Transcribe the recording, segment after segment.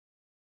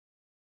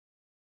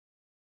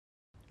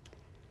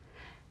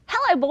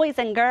Hello boys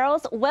and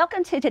girls,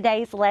 welcome to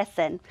today's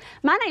lesson.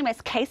 My name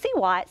is Casey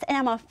Watts and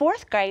I'm a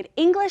 4th grade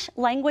English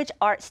Language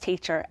Arts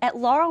teacher at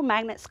Laurel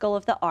Magnet School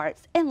of the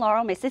Arts in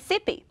Laurel,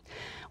 Mississippi.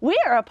 We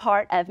are a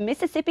part of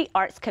Mississippi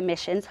Arts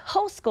Commission's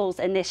Whole Schools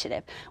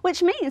Initiative,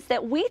 which means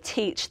that we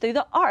teach through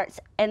the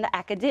arts and the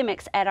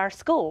academics at our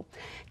school.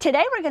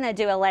 Today we're going to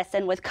do a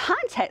lesson with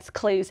context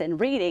clues and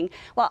reading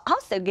while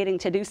also getting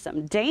to do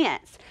some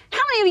dance.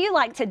 How many of you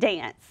like to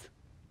dance?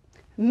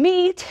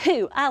 Me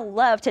too. I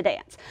love to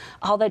dance.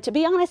 Although, to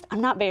be honest, I'm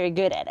not very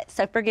good at it,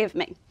 so forgive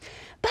me.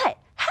 But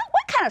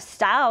what kind of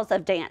styles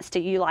of dance do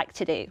you like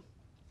to do?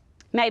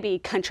 Maybe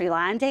country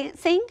line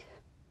dancing?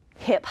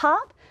 Hip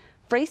hop?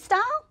 Freestyle?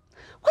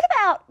 What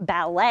about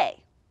ballet?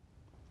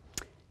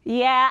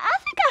 Yeah, I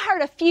think I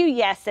heard a few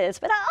yeses,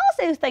 but I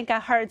also think I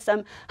heard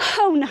some,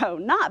 oh no,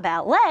 not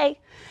ballet.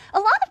 A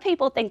lot of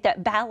people think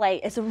that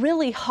ballet is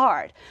really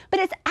hard, but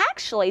it's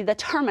actually the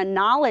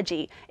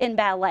terminology in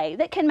ballet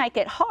that can make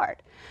it hard.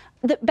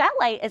 The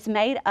ballet is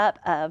made up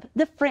of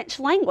the French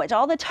language.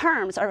 All the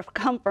terms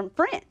come from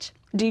French.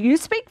 Do you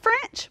speak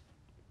French?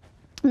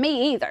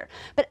 Me either,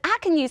 but I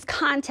can use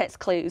context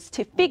clues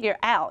to figure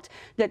out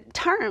the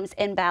terms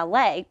in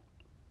ballet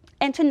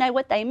and to know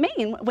what they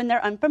mean when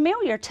they're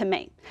unfamiliar to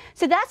me.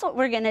 So that's what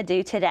we're going to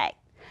do today.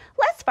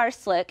 Let's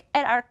first look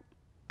at our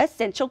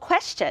essential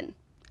question.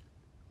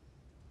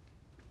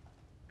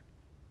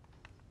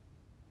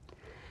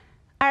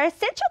 Our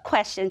essential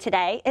question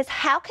today is,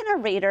 how can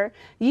a reader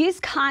use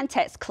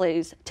context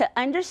clues to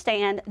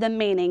understand the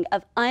meaning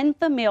of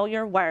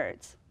unfamiliar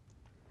words?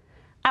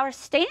 Our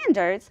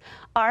standards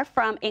are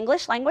from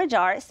English Language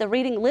Arts, the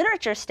Reading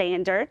Literature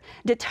Standard,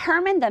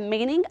 determine the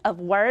meaning of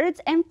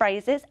words and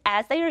phrases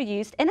as they are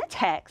used in a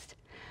text.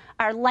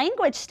 Our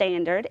language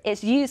standard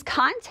is use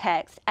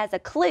context as a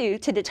clue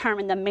to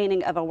determine the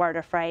meaning of a word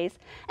or phrase.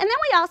 And then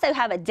we also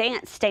have a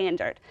dance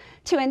standard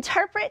to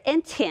interpret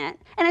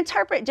intent, and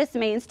interpret just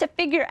means to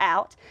figure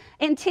out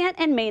intent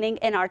and meaning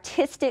in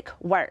artistic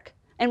work,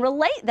 and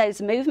relate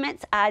those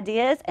movements,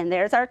 ideas, and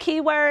there's our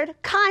keyword,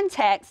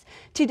 context,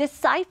 to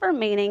decipher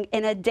meaning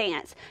in a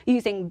dance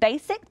using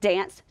basic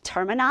dance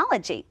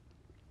terminology.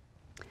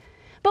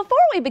 Before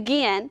we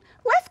begin,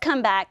 let's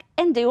come back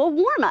and do a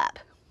warm-up.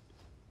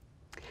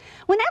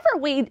 Whenever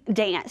we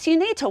dance, you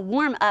need to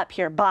warm up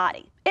your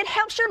body. It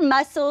helps your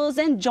muscles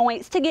and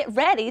joints to get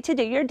ready to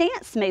do your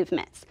dance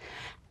movements.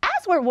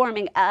 As we're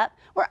warming up,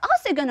 we're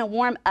also going to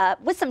warm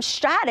up with some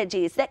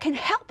strategies that can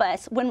help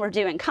us when we're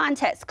doing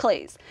context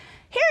clues.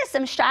 Here are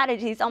some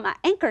strategies on my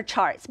anchor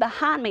charts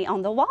behind me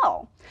on the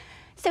wall.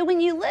 So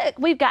when you look,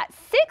 we've got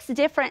 6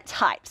 different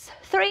types,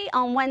 3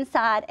 on one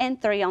side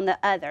and 3 on the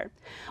other.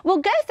 We'll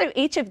go through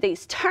each of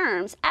these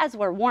terms as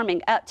we're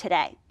warming up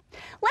today.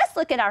 Let's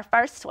look at our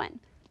first one,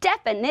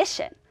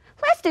 definition.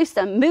 Let's do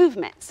some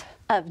movements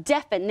of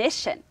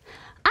definition.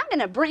 I'm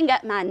going to bring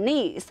up my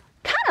knees,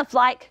 kind of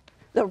like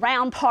the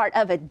round part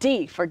of a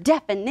D for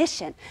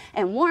definition,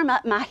 and warm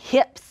up my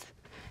hips.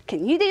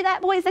 Can you do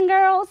that, boys and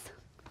girls?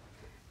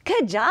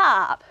 Good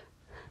job.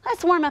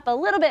 Let's warm up a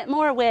little bit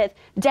more with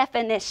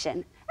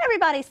definition.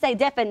 Everybody say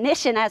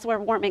definition as we're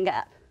warming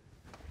up.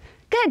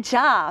 Good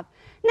job.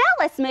 Now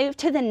let's move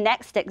to the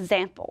next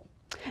example,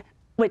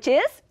 which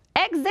is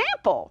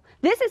example.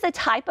 This is a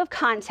type of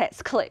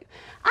context clue.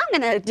 I'm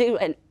going to do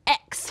an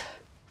X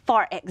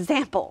for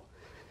example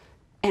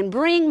and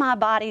bring my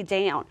body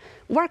down.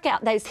 Work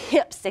out those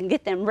hips and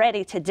get them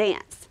ready to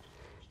dance.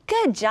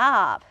 Good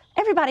job.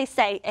 Everybody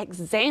say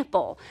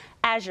example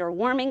as you're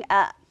warming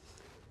up.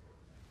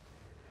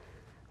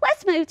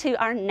 Let's move to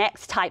our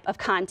next type of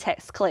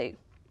context clue,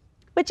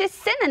 which is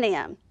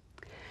synonym.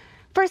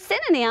 For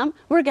synonym,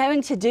 we're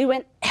going to do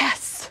an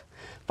S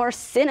for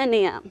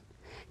synonym.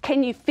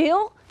 Can you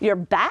feel your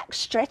back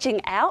stretching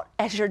out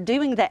as you're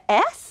doing the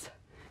S?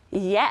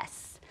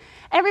 Yes.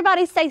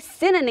 Everybody say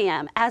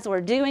synonym as we're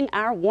doing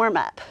our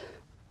warm-up.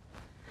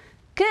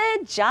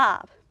 Good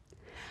job.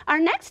 Our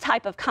next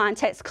type of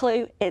context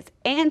clue is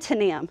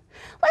antonym.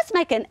 Let's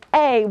make an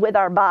A with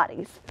our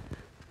bodies.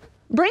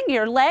 Bring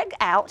your leg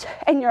out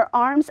and your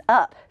arms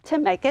up to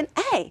make an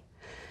A.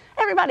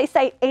 Everybody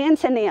say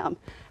antonym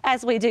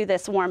as we do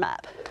this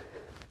warm-up.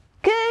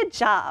 Good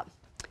job.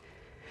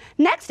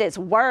 Next is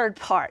word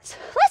parts.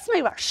 Let's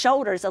move our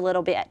shoulders a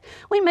little bit.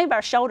 We move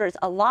our shoulders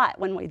a lot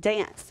when we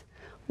dance.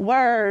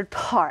 Word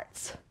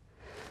parts.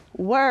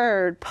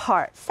 Word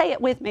parts. Say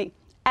it with me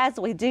as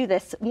we do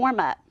this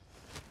warm-up.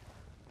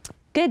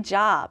 Good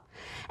job.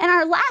 And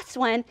our last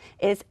one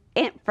is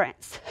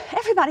inference.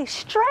 Everybody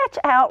stretch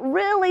out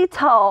really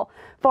tall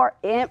for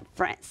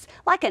inference.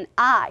 Like an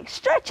I.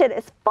 Stretch it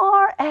as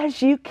far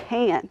as you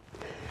can.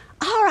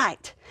 All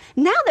right.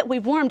 Now that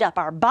we've warmed up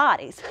our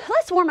bodies,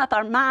 let's warm up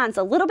our minds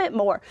a little bit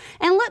more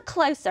and look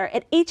closer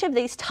at each of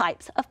these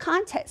types of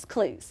context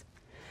clues.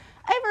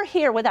 Over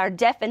here with our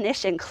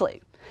definition clue,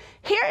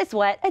 here is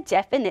what a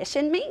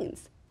definition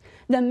means.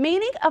 The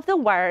meaning of the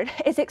word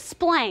is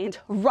explained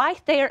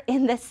right there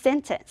in this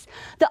sentence.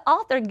 The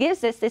author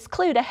gives us this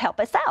clue to help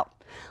us out.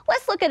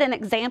 Let's look at an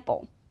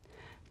example.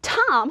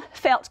 Tom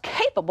felt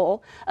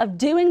capable of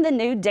doing the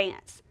new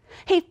dance.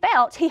 He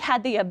felt he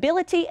had the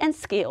ability and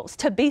skills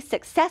to be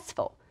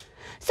successful.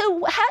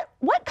 So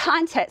what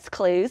context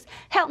clues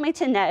help me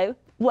to know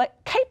what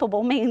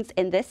capable means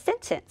in this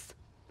sentence?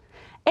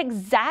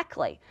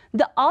 Exactly.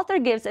 The author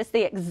gives us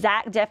the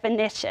exact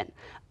definition,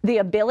 the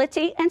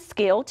ability and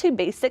skill to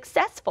be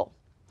successful.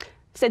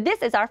 So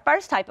this is our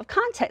first type of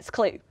context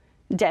clue,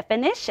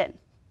 definition.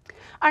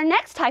 Our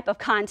next type of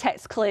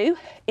context clue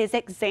is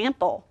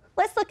example.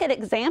 Let's look at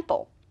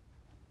example.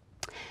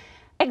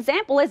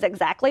 Example is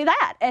exactly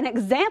that. An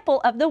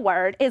example of the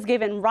word is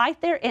given right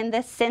there in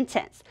this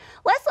sentence.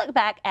 Let's look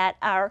back at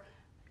our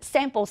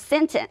sample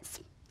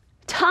sentence.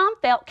 Tom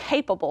felt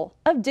capable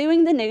of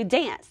doing the new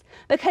dance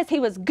because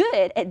he was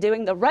good at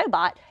doing the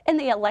robot and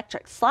the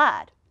electric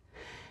slide.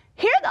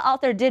 Here the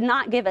author did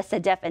not give us a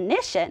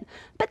definition,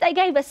 but they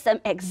gave us some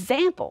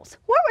examples.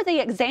 What were the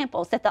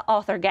examples that the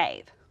author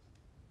gave?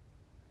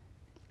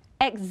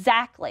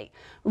 Exactly,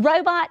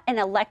 robot and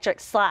electric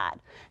slide.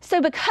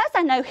 So because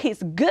I know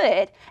he's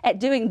good at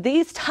doing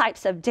these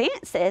types of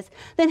dances,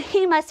 then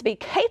he must be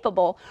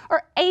capable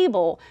or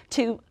able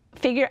to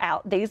figure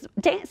out these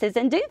dances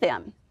and do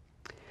them.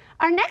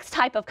 Our next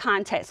type of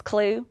context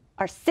clue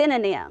are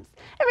synonyms.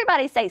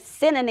 Everybody say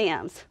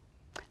synonyms.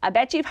 I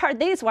bet you've heard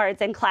these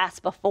words in class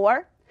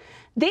before.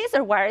 These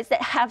are words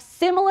that have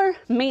similar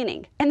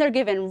meaning, and they're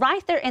given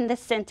right there in this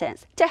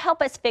sentence to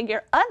help us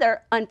figure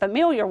other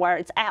unfamiliar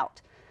words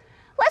out.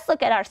 Let's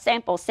look at our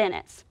sample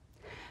sentence.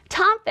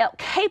 Tom felt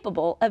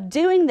capable of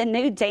doing the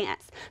new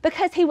dance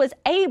because he was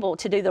able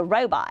to do the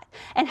robot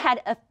and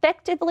had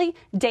effectively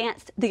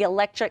danced the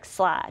electric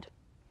slide.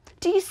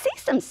 Do you see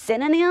some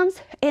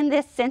synonyms in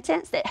this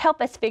sentence that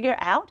help us figure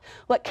out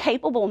what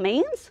capable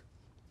means?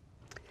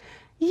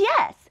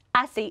 Yes,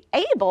 I see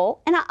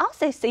able and I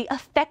also see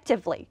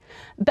effectively.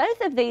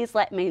 Both of these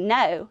let me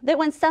know that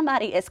when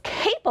somebody is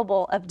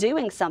capable of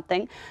doing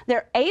something,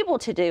 they're able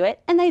to do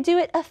it and they do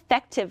it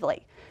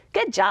effectively.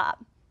 Good job.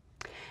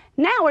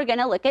 Now we're going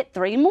to look at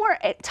three more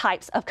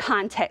types of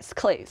context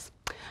clues.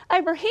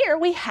 Over here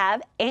we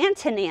have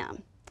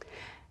antonym.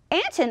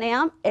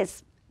 Antonym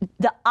is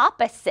the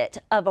opposite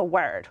of a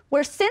word.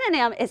 Where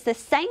synonym is the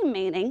same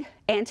meaning,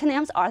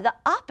 antonyms are the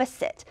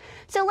opposite.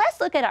 So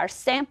let's look at our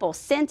sample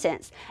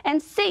sentence and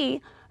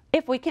see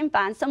if we can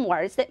find some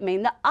words that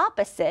mean the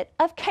opposite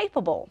of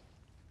capable.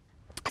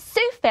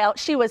 Sue felt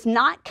she was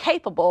not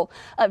capable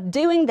of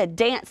doing the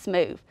dance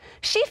move.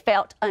 She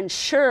felt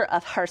unsure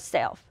of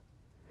herself.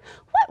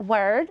 What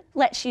word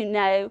lets you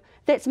know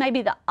that's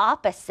maybe the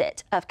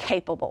opposite of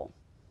capable?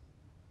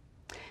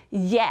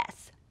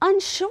 Yes,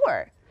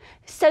 unsure.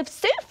 So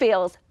Sue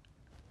feels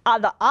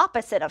the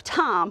opposite of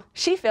Tom.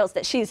 She feels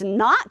that she's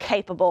not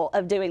capable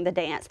of doing the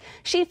dance.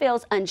 She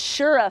feels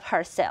unsure of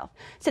herself.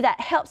 So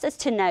that helps us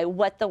to know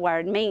what the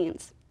word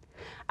means.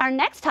 Our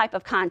next type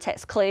of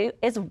context clue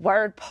is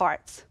word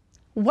parts.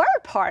 Word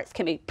parts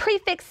can be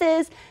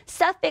prefixes,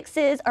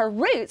 suffixes, or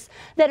roots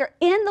that are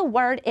in the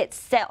word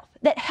itself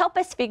that help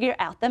us figure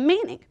out the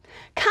meaning.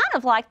 Kind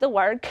of like the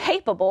word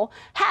capable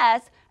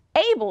has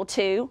able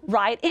to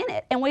right in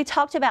it, and we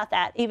talked about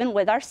that even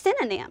with our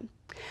synonym.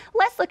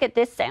 Let's look at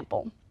this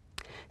sample.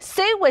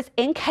 Sue was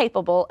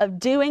incapable of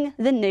doing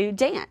the new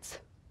dance.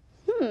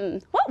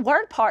 What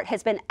word part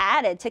has been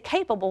added to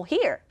capable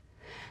here?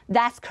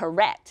 That's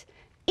correct.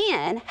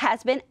 In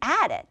has been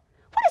added.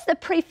 What does the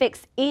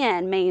prefix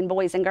in mean,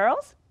 boys and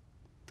girls?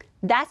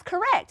 That's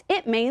correct.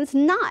 It means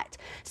not.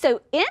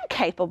 So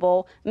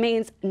incapable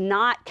means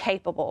not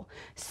capable.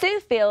 Sue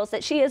feels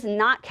that she is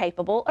not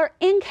capable or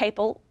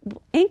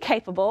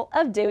incapable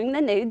of doing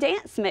the new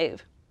dance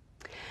move.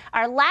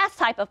 Our last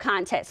type of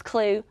context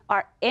clue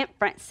are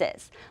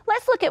inferences.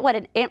 Let's look at what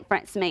an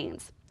inference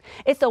means.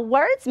 It's a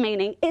word's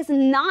meaning is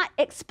not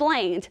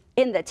explained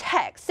in the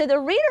text, so the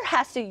reader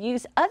has to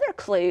use other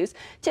clues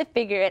to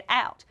figure it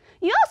out.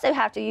 You also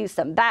have to use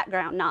some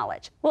background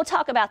knowledge. We'll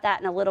talk about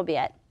that in a little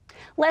bit.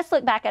 Let's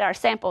look back at our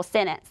sample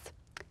sentence.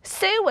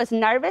 Sue was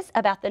nervous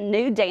about the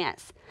new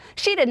dance.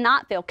 She did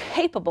not feel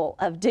capable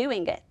of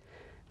doing it.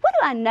 What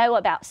do I know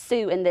about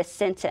Sue in this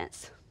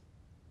sentence?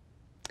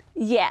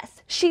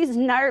 Yes, she's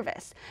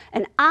nervous.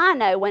 And I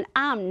know when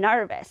I'm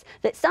nervous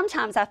that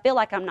sometimes I feel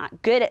like I'm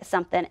not good at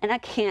something and I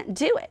can't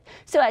do it.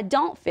 So I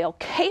don't feel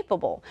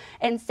capable.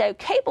 And so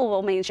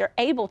capable means you're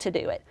able to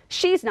do it.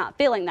 She's not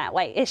feeling that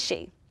way, is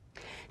she?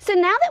 So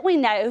now that we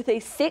know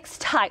these 6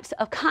 types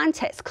of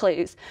context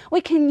clues, we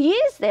can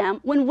use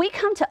them when we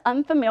come to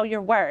unfamiliar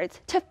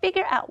words to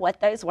figure out what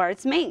those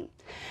words mean.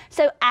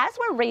 So as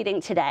we're reading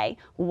today,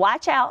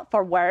 watch out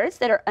for words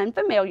that are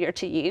unfamiliar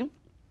to you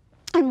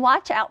and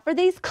watch out for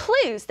these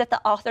clues that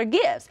the author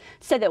gives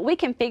so that we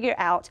can figure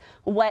out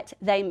what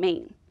they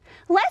mean.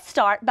 Let's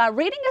start by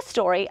reading a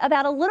story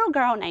about a little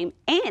girl named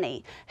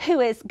Annie who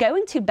is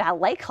going to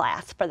ballet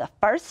class for the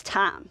first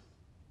time.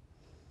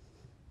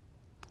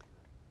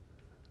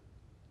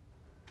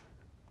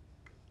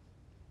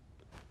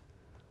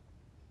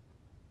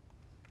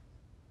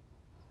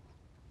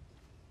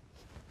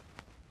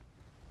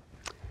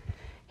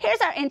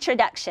 Here's our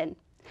introduction.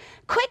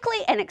 Quickly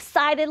and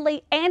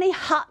excitedly, Annie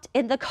hopped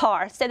in the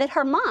car so that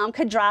her mom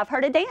could drive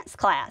her to dance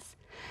class.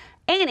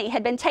 Annie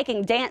had been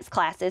taking dance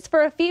classes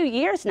for a few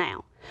years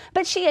now,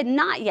 but she had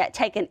not yet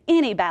taken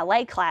any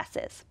ballet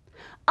classes.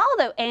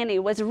 Although Annie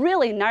was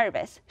really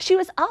nervous, she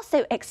was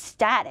also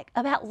ecstatic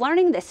about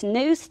learning this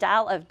new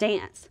style of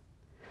dance.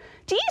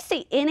 Do you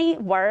see any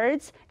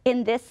words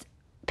in this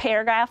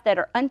paragraph that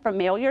are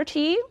unfamiliar to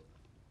you?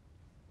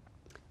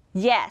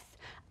 Yes,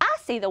 I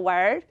see the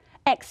word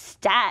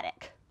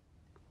ecstatic.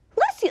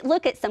 Let's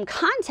look at some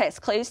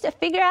context clues to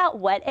figure out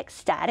what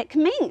ecstatic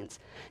means.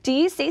 Do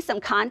you see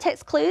some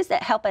context clues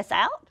that help us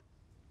out?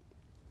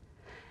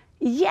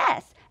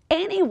 Yes,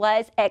 Annie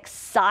was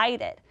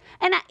excited.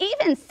 And I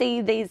even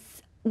see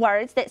these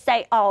words that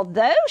say,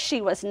 although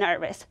she was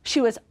nervous, she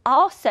was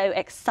also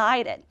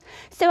excited.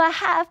 So I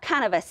have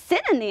kind of a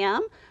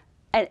synonym,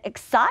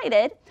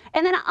 excited,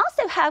 and then I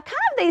also have kind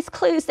of these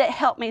clues that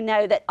help me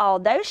know that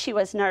although she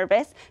was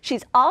nervous,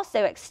 she's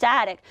also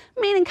ecstatic,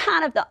 meaning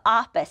kind of the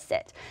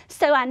opposite.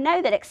 So I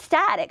know that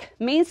ecstatic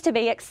means to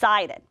be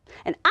excited.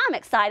 And I'm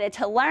excited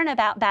to learn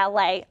about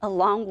ballet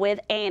along with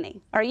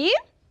Annie. Are you?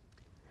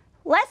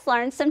 Let's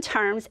learn some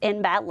terms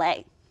in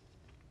ballet.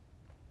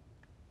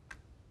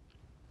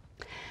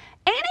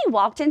 Annie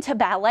walked into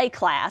ballet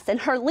class in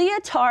her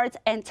leotards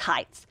and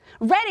tights,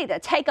 ready to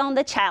take on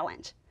the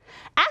challenge.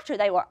 After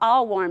they were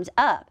all warmed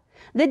up,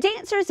 the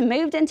dancers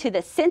moved into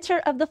the center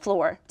of the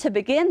floor to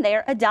begin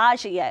their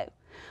adagio,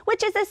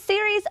 which is a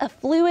series of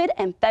fluid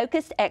and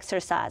focused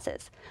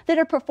exercises that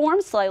are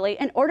performed slowly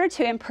in order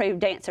to improve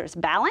dancers'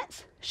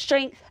 balance,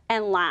 strength,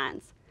 and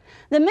lines.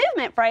 The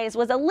movement phrase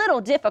was a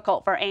little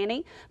difficult for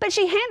Annie, but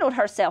she handled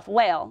herself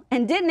well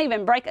and didn't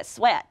even break a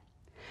sweat.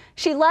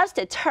 She loves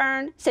to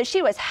turn, so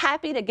she was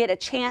happy to get a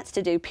chance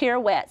to do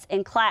pirouettes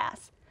in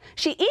class.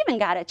 She even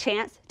got a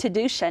chance to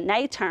do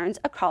chaîné turns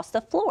across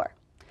the floor.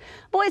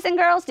 Boys and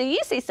girls, do you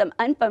see some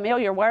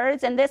unfamiliar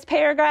words in this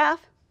paragraph?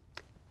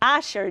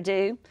 I sure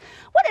do.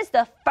 What is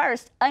the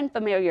first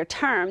unfamiliar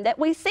term that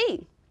we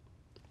see?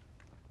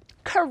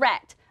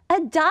 Correct,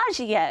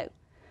 adagio.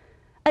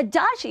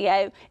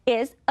 Adagio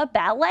is a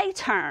ballet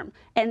term.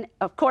 And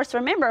of course,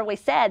 remember we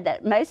said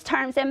that most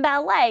terms in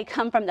ballet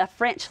come from the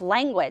French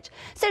language.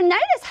 So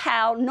notice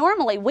how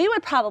normally we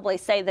would probably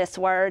say this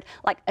word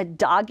like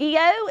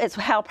adagio is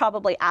how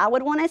probably I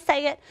would want to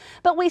say it.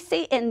 But we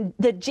see in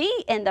the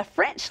G in the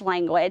French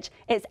language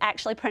is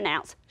actually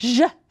pronounced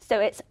J.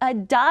 So it's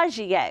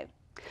adagio.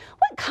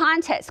 What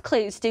context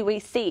clues do we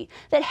see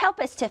that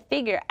help us to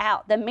figure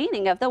out the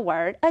meaning of the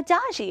word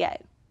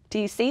adagio? Do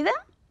you see them?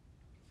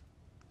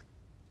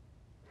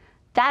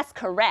 That's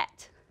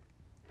correct.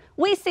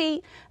 We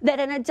see that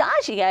an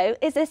adagio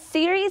is a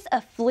series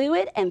of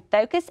fluid and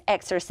focused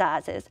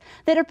exercises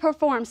that are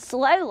performed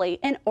slowly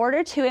in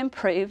order to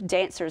improve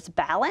dancers'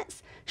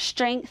 balance,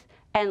 strength,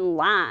 and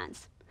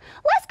lines.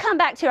 Let's come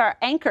back to our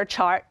anchor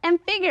chart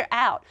and figure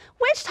out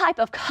which type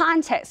of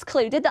context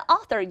clue did the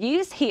author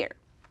use here.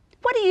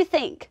 What do you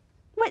think?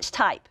 Which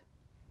type?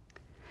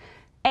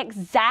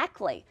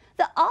 Exactly.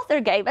 The author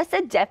gave us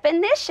a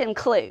definition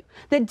clue.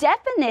 The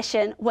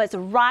definition was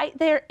right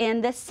there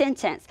in the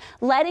sentence,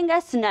 letting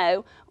us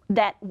know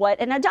that what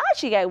an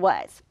adagio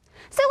was.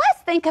 So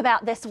let's think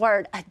about this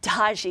word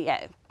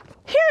adagio.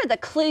 Here are the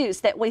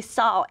clues that we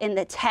saw in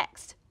the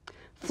text.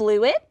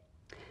 Fluid,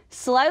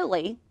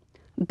 slowly,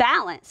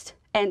 balanced,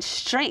 and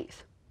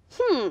strength.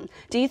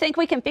 Do you think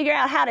we can figure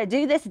out how to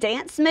do this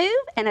dance move,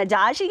 an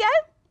adagio?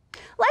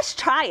 Let's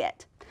try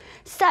it.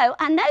 So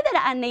I know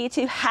that I need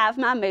to have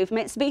my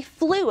movements be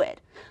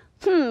fluid.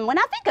 When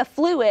I think of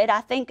fluid,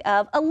 I think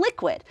of a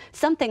liquid,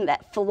 something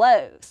that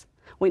flows.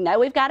 We know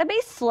we've got to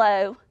be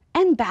slow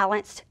and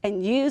balanced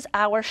and use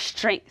our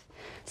strength.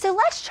 So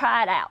let's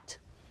try it out.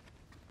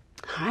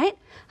 All right,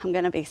 I'm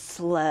going to be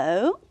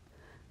slow.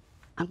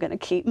 I'm going to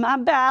keep my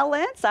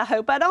balance. I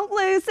hope I don't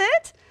lose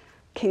it.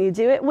 Can you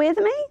do it with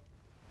me?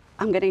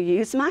 I'm going to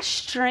use my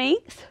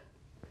strength.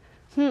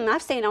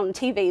 I've seen on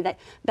TV that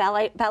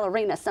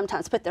ballerinas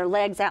sometimes put their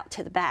legs out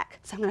to the back,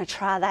 so I'm going to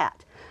try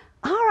that.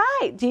 All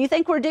right, do you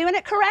think we're doing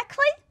it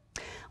correctly?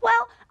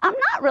 Well, I'm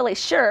not really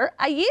sure.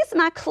 I use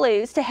my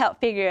clues to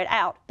help figure it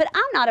out, but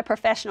I'm not a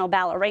professional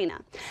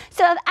ballerina.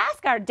 So I've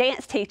asked our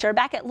dance teacher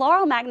back at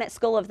Laurel Magnet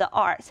School of the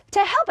Arts to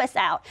help us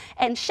out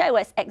and show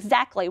us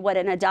exactly what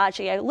an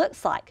adagio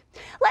looks like.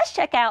 Let's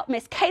check out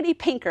Miss Katie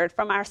Pinkard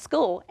from our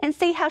school and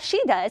see how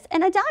she does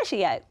an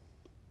adagio.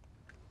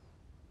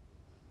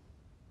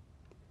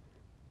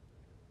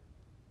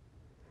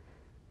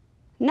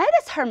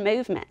 Notice her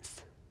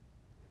movements.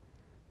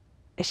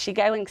 Is she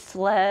going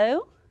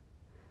slow?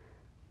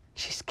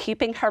 She's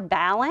keeping her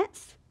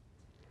balance.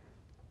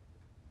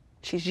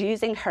 She's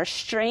using her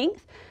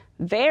strength.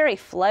 Very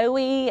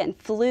flowy and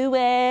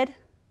fluid.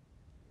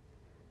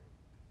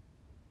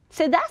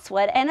 So that's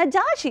what an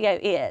adagio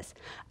is.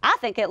 I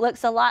think it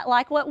looks a lot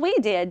like what we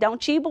did,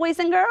 don't you, boys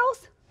and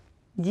girls?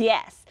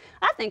 Yes,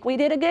 I think we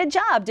did a good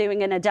job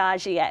doing an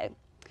adagio.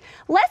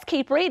 Let's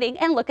keep reading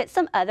and look at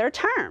some other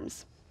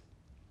terms.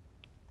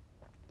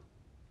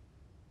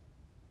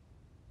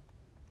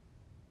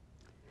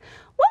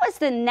 What was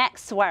the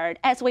next word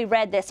as we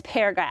read this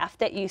paragraph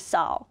that you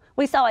saw?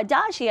 We saw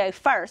adagio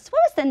first.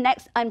 What was the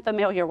next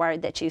unfamiliar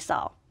word that you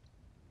saw?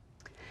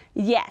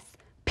 Yes,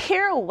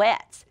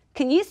 pirouettes.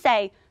 Can you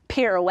say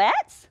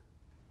pirouettes?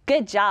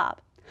 Good job.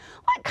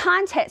 What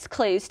context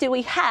clues do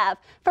we have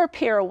for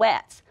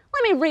pirouettes?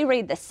 Let me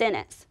reread the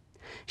sentence.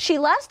 She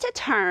loves to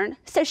turn,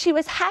 so she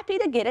was happy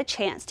to get a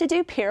chance to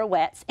do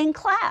pirouettes in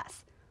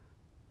class.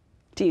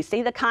 Do you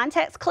see the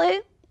context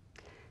clue?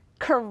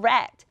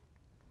 Correct.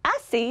 I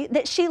see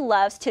that she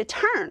loves to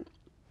turn,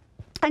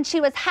 and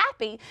she was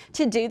happy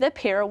to do the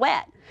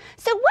pirouette.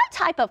 So what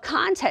type of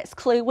context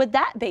clue would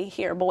that be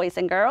here, boys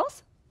and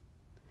girls?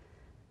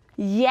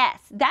 Yes,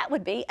 that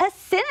would be a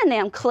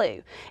synonym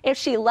clue. If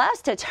she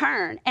loves to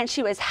turn and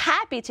she was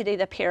happy to do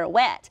the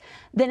pirouette,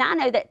 then I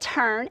know that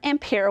turn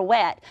and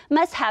pirouette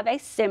must have a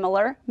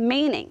similar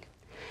meaning.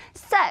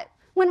 So,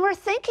 when we're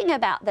thinking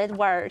about the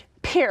word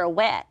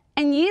pirouette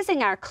and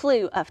using our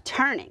clue of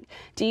turning,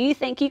 do you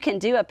think you can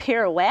do a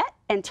pirouette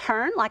and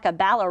turn like a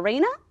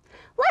ballerina?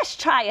 Let's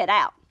try it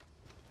out.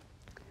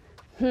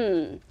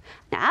 Now,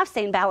 I've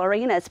seen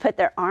ballerinas put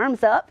their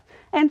arms up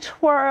and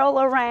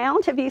twirl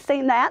around. Have you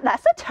seen that?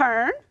 That's a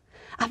turn.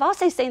 I've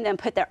also seen them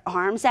put their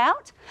arms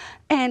out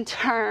and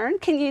turn.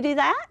 Can you do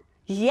that?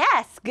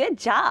 Yes, good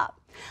job.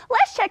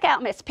 Let's check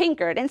out Miss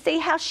Pinkard and see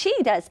how she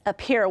does a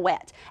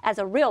pirouette as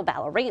a real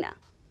ballerina.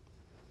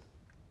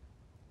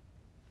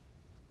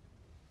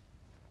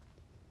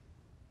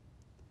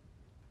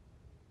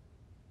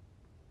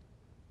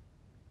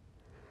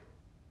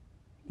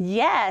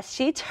 Yes,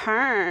 she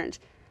turned.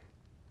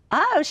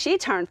 Oh, she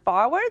turned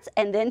forwards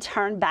and then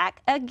turned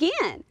back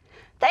again.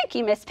 Thank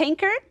you, Miss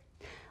Pinkard.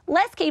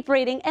 Let's keep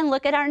reading and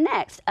look at our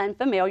next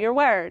unfamiliar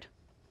word.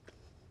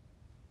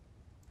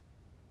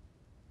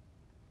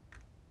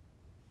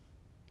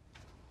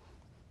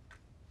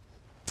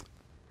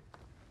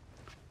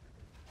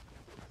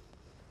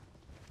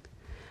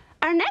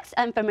 Our next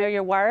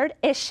unfamiliar word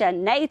is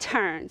chaîné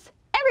turns.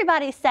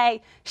 Everybody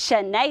say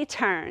chaîné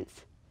turns.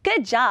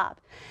 Good job.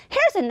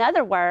 Here's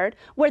another word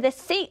where the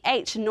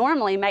CH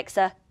normally makes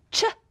a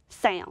ch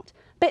sound,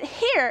 but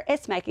here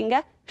it's making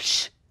a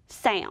sh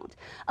sound.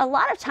 A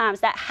lot of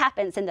times that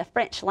happens in the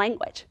French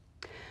language.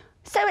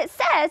 So it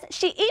says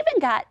she even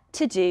got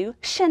to do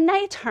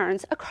chaîné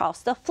turns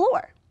across the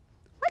floor.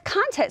 What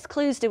context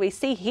clues do we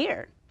see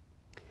here?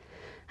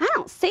 I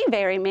don't see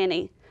very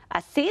many.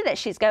 I see that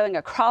she's going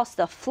across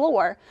the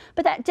floor,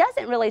 but that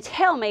doesn't really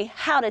tell me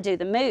how to do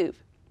the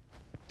move.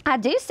 I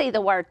do see the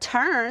word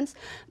turns,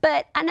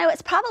 but I know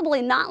it's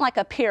probably not like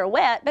a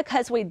pirouette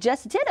because we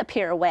just did a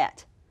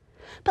pirouette.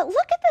 But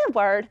look at the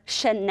word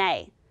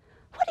chaîné.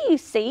 What do you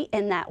see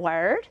in that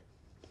word?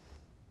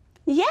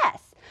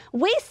 Yes,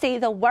 we see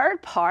the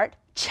word part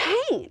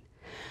chain.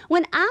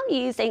 When I'm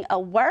using a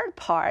word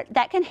part,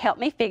 that can help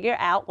me figure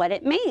out what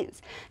it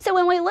means. So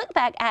when we look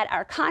back at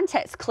our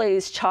context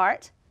clues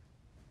chart,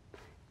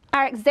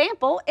 our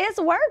example is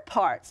word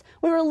parts.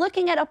 We were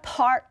looking at a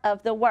part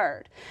of the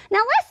word.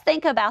 Now let's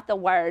think about the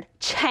word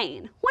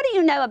chain. What do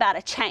you know about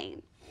a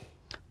chain?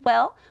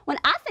 Well, when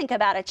I think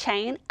about a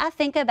chain, I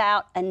think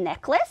about a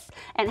necklace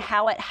and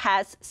how it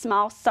has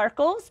small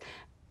circles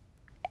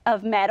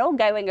of metal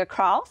going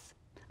across.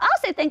 I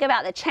also think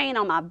about the chain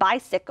on my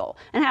bicycle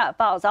and how it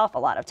falls off a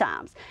lot of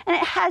times. And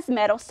it has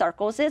metal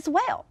circles as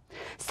well.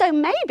 So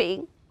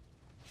maybe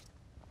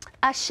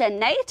a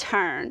chaîné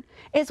turn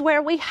is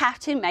where we have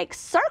to make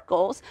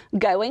circles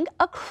going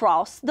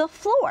across the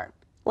floor.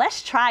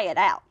 Let's try it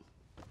out.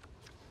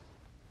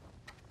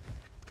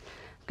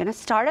 I'm going to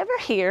start over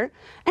here,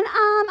 and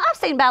I've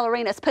seen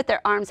ballerinas put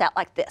their arms out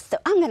like this, so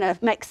I'm going to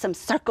make some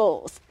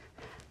circles.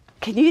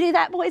 Can you do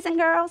that, boys and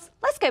girls?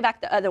 Let's go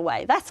back the other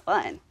way. That's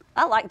fun.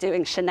 I like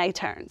doing chaîné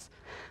turns.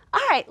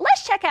 All right,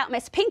 let's check out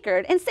Miss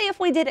Pinkard and see if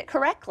we did it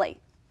correctly.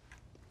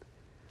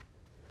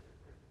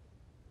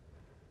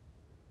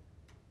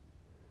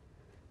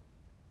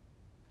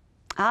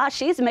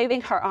 She's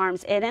moving her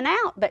arms in and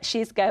out, but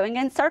she's going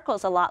in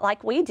circles a lot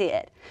like we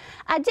did.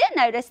 I did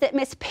notice that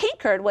Miss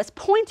Pinkard was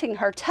pointing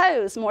her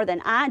toes more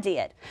than I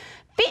did.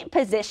 Feet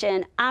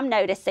position, I'm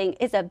noticing,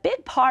 is a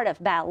big part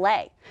of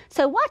ballet.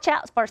 So watch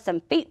out for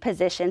some feet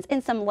positions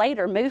in some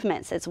later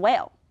movements as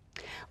well.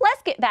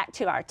 Let's get back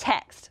to our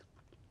text.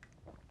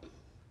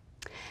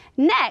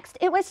 Next,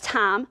 it was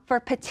time for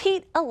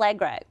petit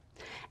allegro.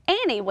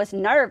 Annie was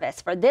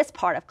nervous for this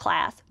part of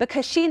class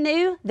because she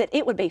knew that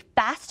it would be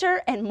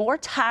faster and more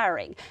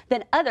tiring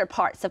than other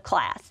parts of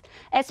class,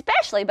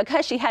 especially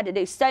because she had to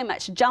do so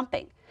much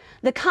jumping.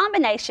 The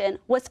combination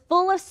was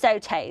full of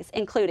sautés,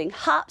 including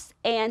hops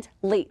and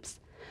leaps.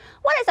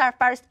 What is our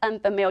first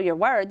unfamiliar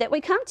word that we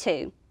come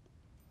to?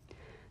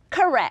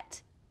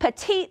 Correct,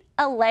 petit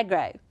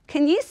allegro.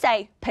 Can you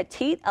say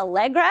petit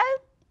allegro?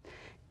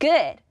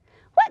 Good.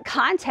 What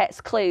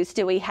context clues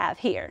do we have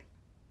here?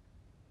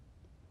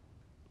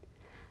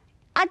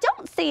 I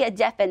don't see a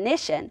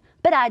definition,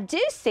 but I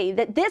do see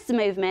that this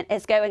movement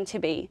is going to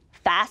be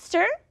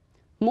faster,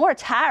 more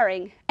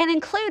tiring, and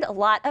include a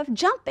lot of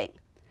jumping.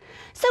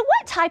 So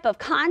what type of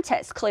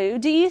context clue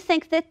do you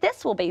think that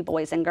this will be,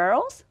 boys and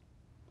girls?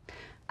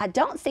 I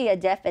don't see a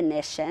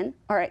definition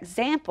or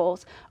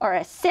examples or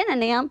a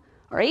synonym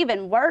or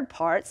even word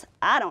parts.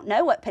 I don't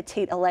know what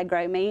petit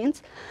allegro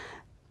means,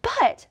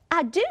 but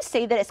I do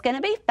see that it's going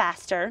to be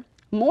faster,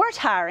 more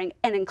tiring,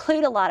 and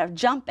include a lot of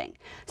jumping.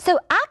 So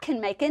I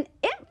can make an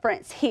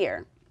inference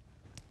here.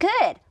 Good.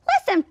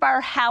 Let's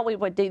infer how we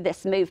would do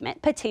this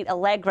movement, petit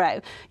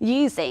allegro,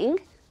 using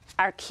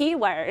our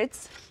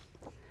keywords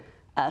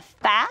of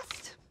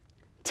fast,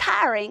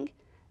 tiring,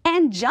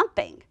 and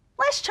jumping.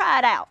 Let's try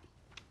it out.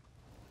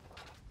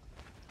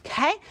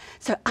 Okay,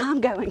 so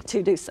I'm going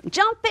to do some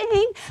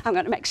jumping. I'm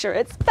going to make sure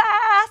it's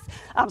fast.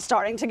 I'm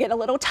starting to get a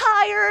little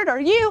tired.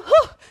 Are you?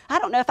 Whew, I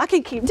don't know if I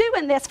can keep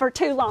doing this for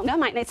too long. I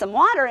might need some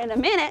water in a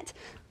minute.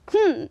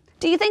 Do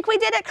you think we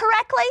did it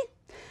correctly?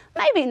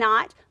 Maybe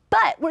not,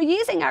 but we're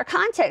using our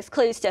context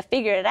clues to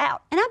figure it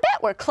out, and I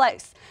bet we're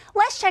close.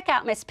 Let's check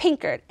out Miss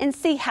Pinkard and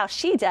see how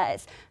she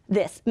does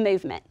this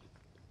movement.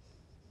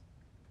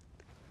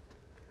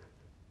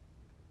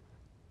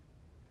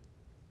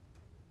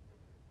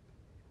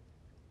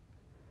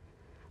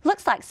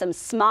 Looks like some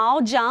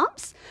small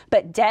jumps,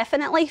 but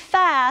definitely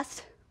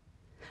fast.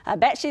 I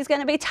bet she's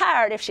going to be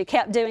tired if she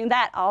kept doing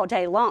that all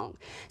day long.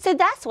 So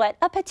that's what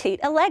a petit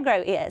allegro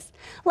is.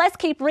 Let's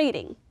keep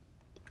reading.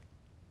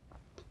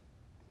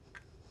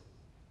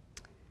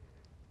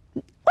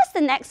 What's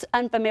the next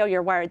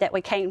unfamiliar word that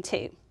we came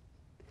to?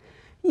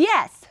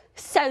 Yes,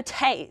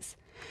 sautés.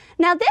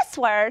 Now this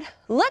word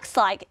looks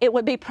like it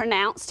would be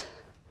pronounced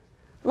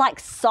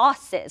like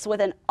sauces with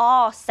an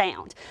aw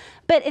sound.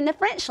 But in the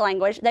French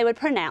language, they would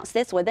pronounce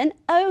this with an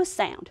O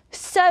sound,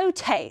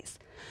 sautés.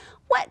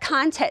 What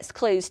context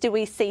clues do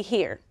we see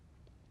here?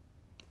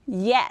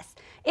 Yes,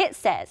 it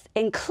says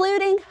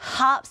including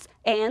hops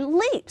and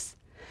leaps.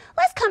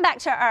 Let's come back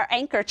to our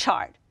anchor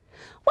chart.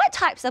 What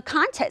types of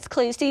context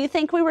clues do you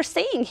think we were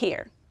seeing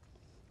here?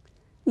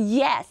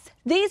 Yes,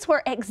 these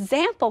were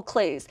example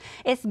clues.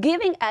 It's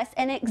giving us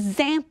an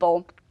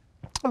example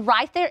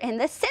right there in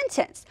the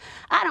sentence.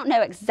 I don't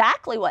know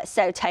exactly what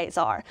sautés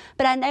are,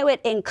 but I know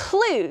it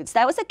includes.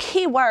 That was a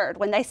key word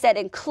when they said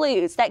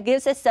includes. That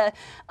gives us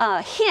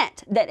a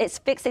hint that it's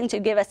fixing to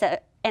give us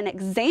an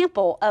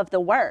example of the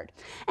word.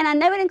 And I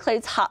know it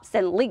includes hops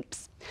and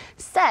leaps.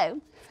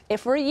 So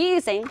if we're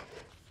using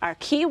our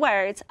key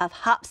words of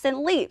hops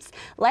and leaps,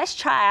 let's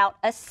try out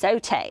a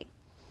sauté.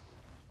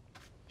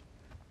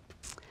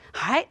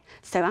 All right,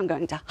 so I'm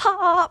going to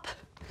hop,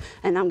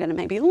 and I'm going to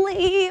maybe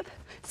leap,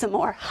 some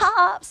more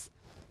hops.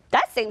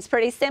 That seems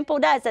pretty simple,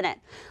 doesn't it?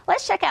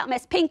 Let's check out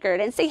Miss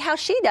Pinkard and see how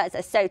she does a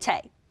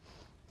sauté.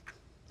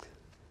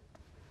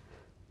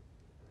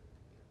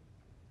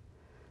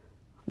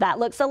 That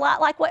looks a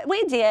lot like what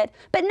we did,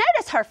 but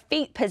notice her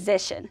feet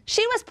position.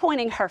 She was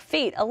pointing her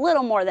feet a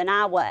little more than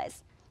I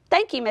was.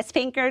 Thank you, Miss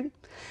Pinkard.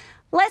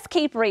 Let's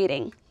keep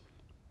reading.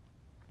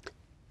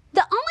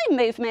 The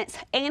only movements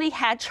Annie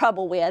had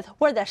trouble with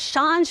were the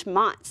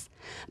changements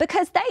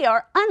because they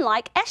are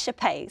unlike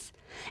échappés.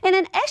 In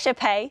an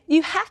échappé,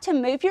 you have to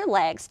move your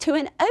legs to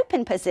an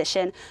open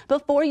position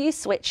before you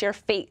switch your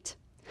feet.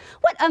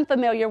 What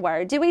unfamiliar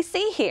word do we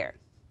see here?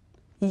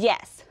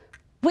 Yes,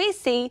 we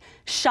see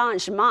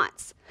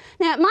changements.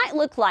 Now, it might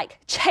look like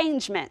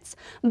changements,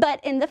 but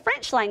in the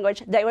French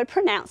language, they would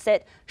pronounce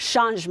it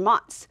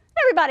changements.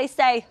 Everybody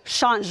say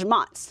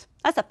changements.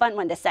 That's a fun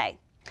one to say.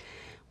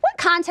 What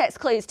context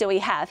clues do we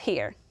have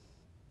here?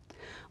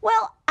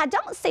 Well, I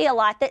don't see a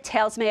lot that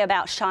tells me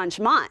about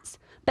changements,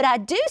 but I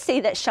do see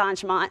that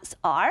changements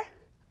are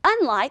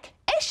unlike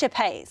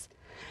échappés.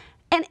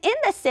 And in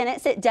the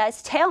sentence, it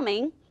does tell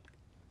me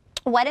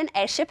what an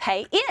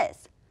échappé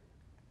is.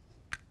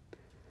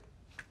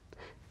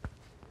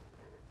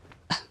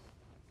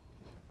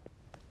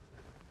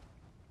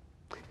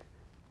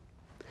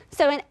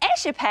 So an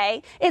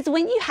échappé is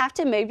when you have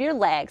to move your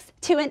legs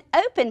to an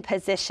open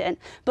position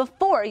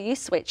before you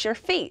switch your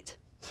feet.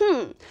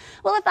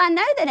 Well, if I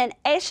know that in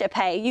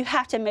échappé you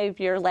have to move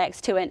your legs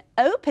to an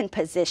open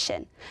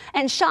position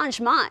and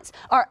changements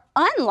are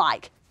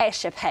unlike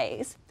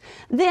échappés,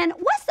 then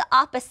what's the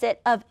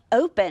opposite of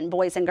open,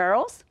 boys and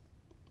girls?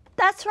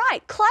 That's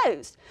right,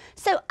 closed.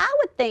 So I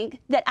would think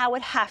that I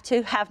would have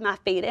to have my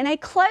feet in a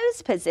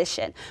closed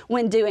position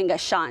when doing a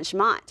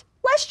changement.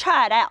 Let's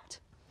try it out.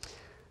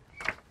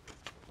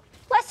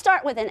 Let's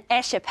start with an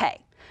échappé.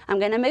 I'm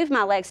going to move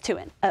my legs to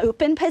an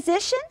open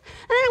position,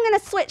 and then I'm going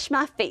to switch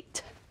my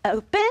feet.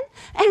 Open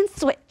and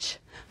switch.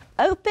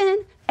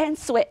 Open and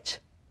switch.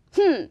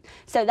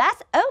 So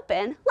that's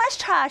open. Let's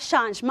try a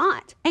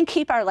changement and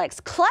keep our legs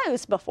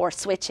closed before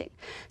switching.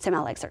 So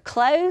my legs are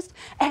closed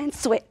and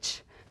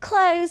switch.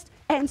 Closed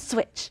and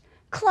switch.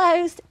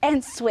 Closed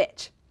and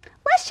switch.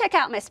 Let's check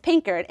out Miss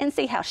Pinkard and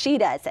see how she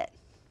does it.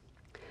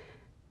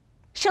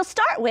 She'll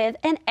start with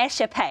an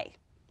échappé.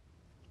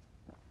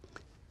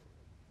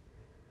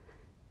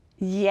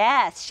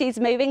 Yes, she's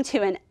moving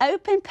to an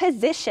open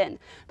position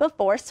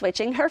before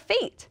switching her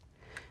feet.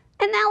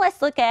 And now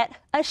let's look at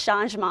a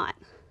changement.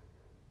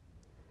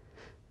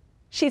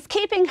 She's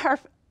keeping her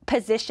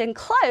position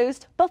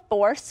closed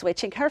before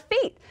switching her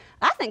feet.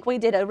 I think we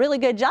did a really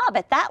good job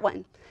at that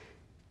one.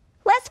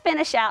 Let's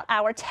finish out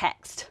our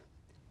text.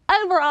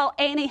 Overall,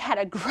 Annie had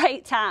a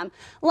great time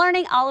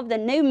learning all of the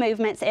new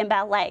movements in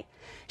ballet.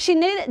 She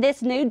knew that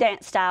this new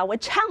dance style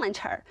would challenge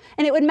her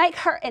and it would make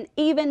her an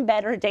even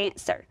better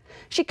dancer.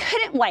 She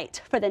couldn't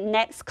wait for the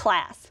next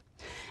class.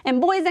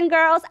 And boys and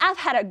girls, I've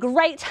had a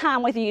great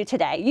time with you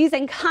today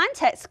using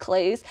context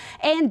clues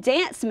and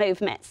dance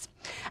movements.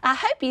 I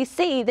hope you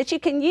see that you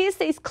can use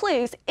these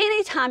clues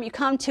anytime you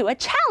come to a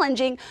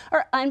challenging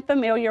or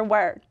unfamiliar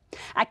word.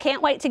 I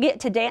can't wait to get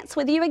to dance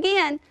with you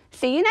again.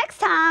 See you next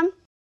time.